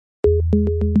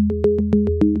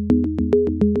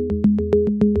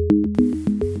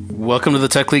Welcome to the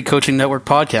Tech Lead Coaching Network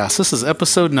podcast. This is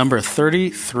episode number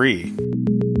 33.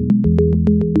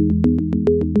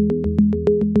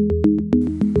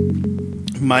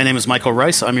 My name is Michael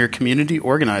Rice. I'm your community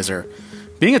organizer.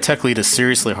 Being a tech lead is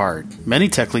seriously hard. Many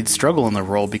tech leads struggle in their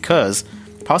role because,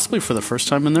 possibly for the first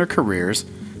time in their careers,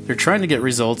 they're trying to get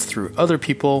results through other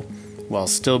people while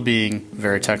still being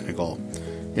very technical.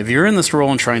 If you're in this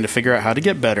role and trying to figure out how to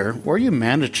get better, or you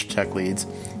manage tech leads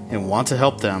and want to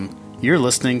help them, you're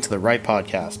listening to the right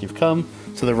podcast. You've come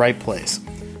to the right place.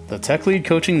 The Tech Lead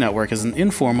Coaching Network is an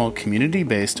informal,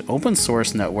 community-based,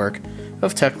 open-source network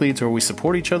of tech leads where we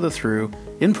support each other through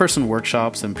in-person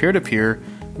workshops and peer-to-peer,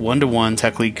 one-to-one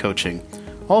tech lead coaching,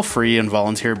 all free and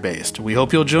volunteer-based. We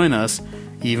hope you'll join us,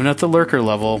 even at the lurker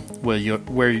level,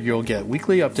 where you'll get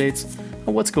weekly updates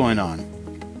on what's going on.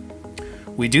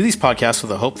 We do these podcasts with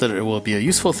the hope that it will be a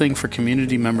useful thing for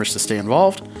community members to stay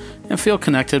involved and feel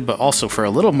connected, but also for a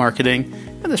little marketing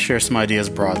and to share some ideas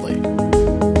broadly.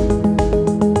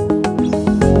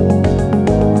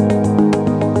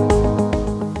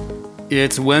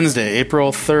 It's Wednesday,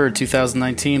 April 3rd,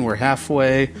 2019. We're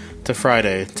halfway to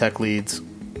Friday, Tech Leads.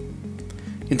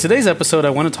 In today's episode, I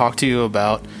want to talk to you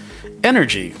about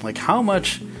energy, like how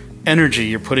much energy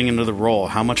you're putting into the role.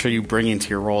 How much are you bringing to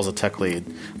your role as a tech lead?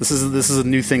 This is a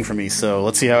new thing for me, so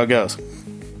let's see how it goes.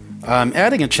 I'm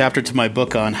adding a chapter to my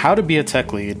book on how to be a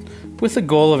tech lead with the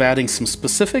goal of adding some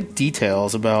specific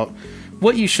details about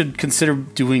what you should consider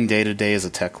doing day to day as a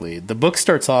tech lead. The book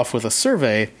starts off with a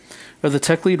survey of the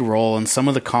tech lead role and some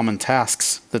of the common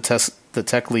tasks the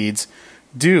tech leads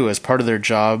do as part of their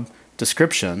job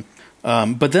description.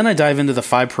 But then I dive into the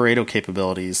 5 Pareto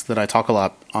capabilities that I talk a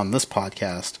lot on this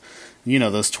podcast. You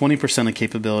know, those 20% of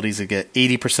capabilities that get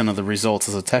 80% of the results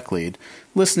as a tech lead.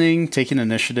 Listening, taking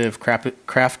initiative,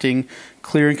 crafting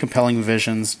clear and compelling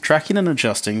visions, tracking and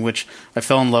adjusting, which I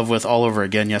fell in love with all over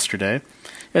again yesterday,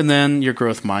 and then your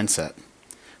growth mindset.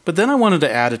 But then I wanted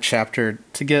to add a chapter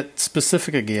to get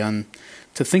specific again,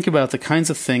 to think about the kinds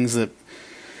of things that,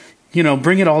 you know,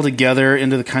 bring it all together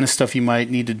into the kind of stuff you might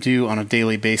need to do on a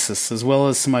daily basis, as well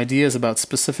as some ideas about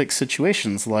specific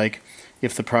situations, like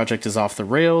if the project is off the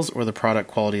rails or the product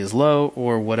quality is low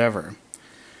or whatever.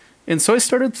 And so I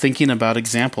started thinking about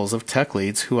examples of tech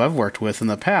leads who I've worked with in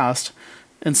the past,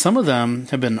 and some of them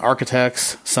have been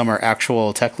architects, some are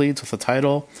actual tech leads with a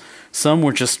title, some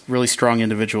were just really strong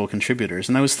individual contributors.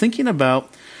 And I was thinking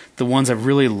about the ones I've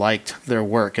really liked their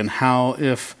work and how,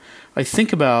 if I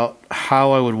think about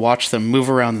how I would watch them move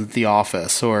around the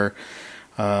office, or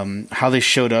how they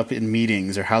showed up in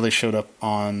meetings, or how they showed up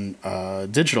on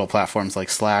digital platforms like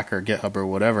Slack or GitHub or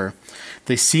whatever,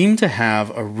 they seem to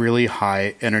have a really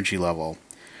high energy level.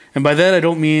 And by that, I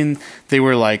don't mean they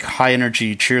were like high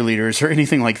energy cheerleaders or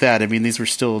anything like that. I mean, these were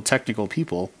still technical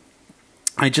people.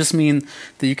 I just mean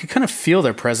that you could kind of feel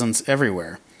their presence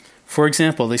everywhere. For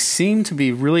example, they seem to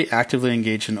be really actively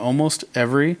engaged in almost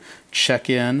every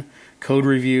check-in, code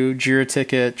review, Jira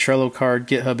ticket, Trello card,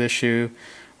 GitHub issue,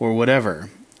 or whatever,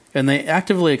 and they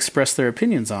actively express their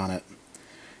opinions on it.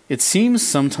 It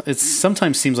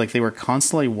sometimes seems like they were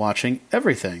constantly watching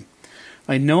everything.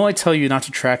 I know I tell you not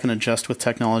to track and adjust with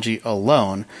technology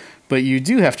alone, but you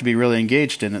do have to be really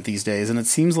engaged in it these days, and it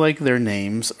seems like their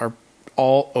names are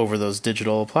all over those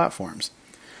digital platforms.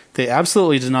 They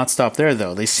absolutely did not stop there,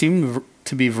 though. They seem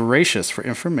to be voracious for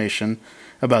information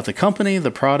about the company, the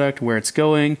product, where it's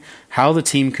going, how the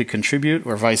team could contribute,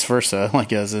 or vice versa,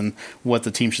 like as in what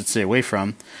the team should stay away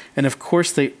from. And of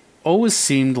course, they always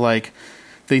seemed like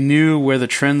they knew where the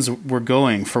trends were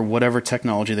going for whatever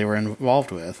technology they were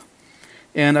involved with.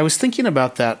 And I was thinking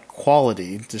about that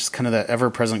quality, just kind of that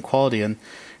ever-present quality, and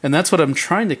that's what I'm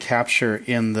trying to capture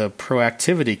in the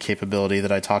proactivity capability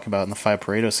that I talk about in the 5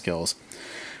 Pareto skills.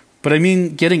 But I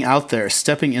mean getting out there,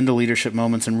 stepping into leadership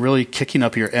moments, and really kicking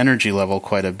up your energy level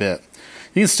quite a bit.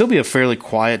 You can still be a fairly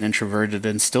quiet and introverted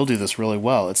and still do this really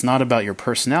well. It's not about your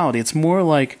personality. It's more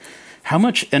like how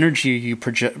much energy are you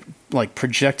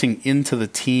projecting into the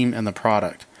team and the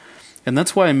product. And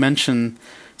that's why I mention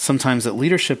sometimes that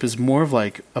leadership is more of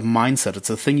like a mindset.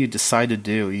 It's a thing you decide to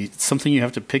do. It's something you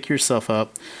have to pick yourself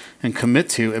up and commit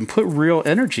to and put real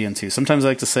energy into. Sometimes I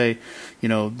like to say, you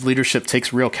know, leadership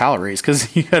takes real calories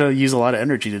because you got to use a lot of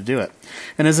energy to do it.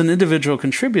 And as an individual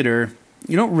contributor,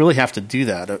 you don't really have to do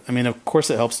that. I mean, of course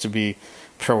it helps to be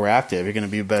proactive. You're going to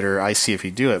be a better IC if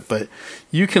you do it, but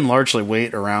you can largely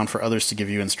wait around for others to give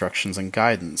you instructions and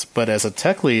guidance. But as a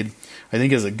tech lead, I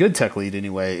think as a good tech lead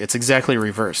anyway, it's exactly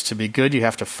reversed. To be good, you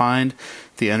have to find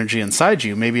the energy inside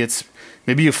you. Maybe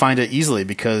you find it easily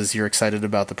because you're excited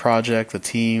about the project, the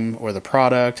team, or the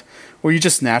product, or you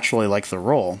just naturally like the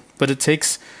role. But it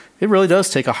takes It really does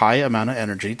take a high amount of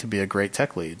energy to be a great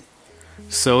tech lead.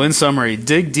 So in summary,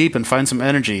 dig deep and find some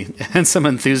energy and some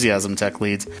enthusiasm, tech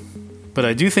leads. But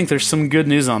I do think there's some good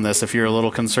news on this if you're a little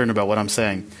concerned about what I'm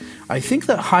saying. I think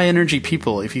that high energy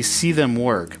people, if you see them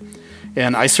work,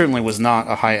 and I certainly was not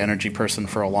a high energy person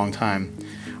for a long time,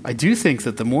 I do think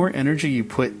that the more energy you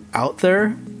put out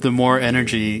there, the more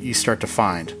energy you start to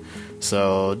find.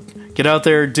 So get out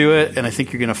there, do it, and I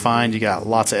think you're going to find you got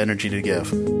lots of energy to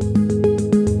give.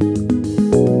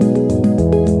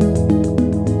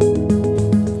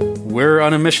 We're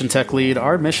on a mission, Tech Lead.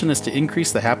 Our mission is to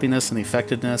increase the happiness and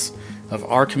effectiveness of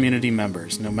our community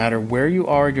members. No matter where you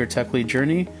are in your Tech Lead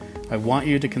journey, I want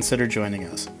you to consider joining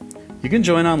us. You can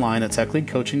join online at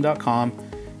techleadcoaching.com.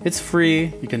 It's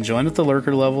free. You can join at the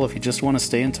lurker level if you just want to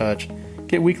stay in touch,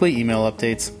 get weekly email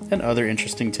updates, and other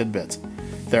interesting tidbits.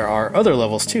 There are other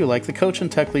levels too, like the coach and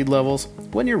tech lead levels,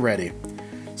 when you're ready.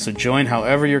 So join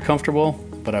however you're comfortable,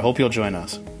 but I hope you'll join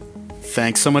us.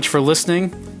 Thanks so much for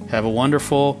listening. Have a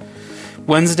wonderful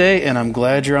Wednesday, and I'm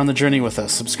glad you're on the journey with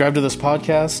us. Subscribe to this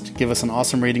podcast, give us an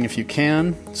awesome rating if you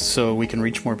can, so we can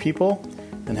reach more people,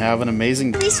 and have an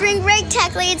amazing day. We spring break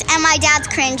tech leads, and my dad's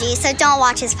cringy, so don't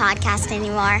watch his podcast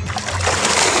anymore.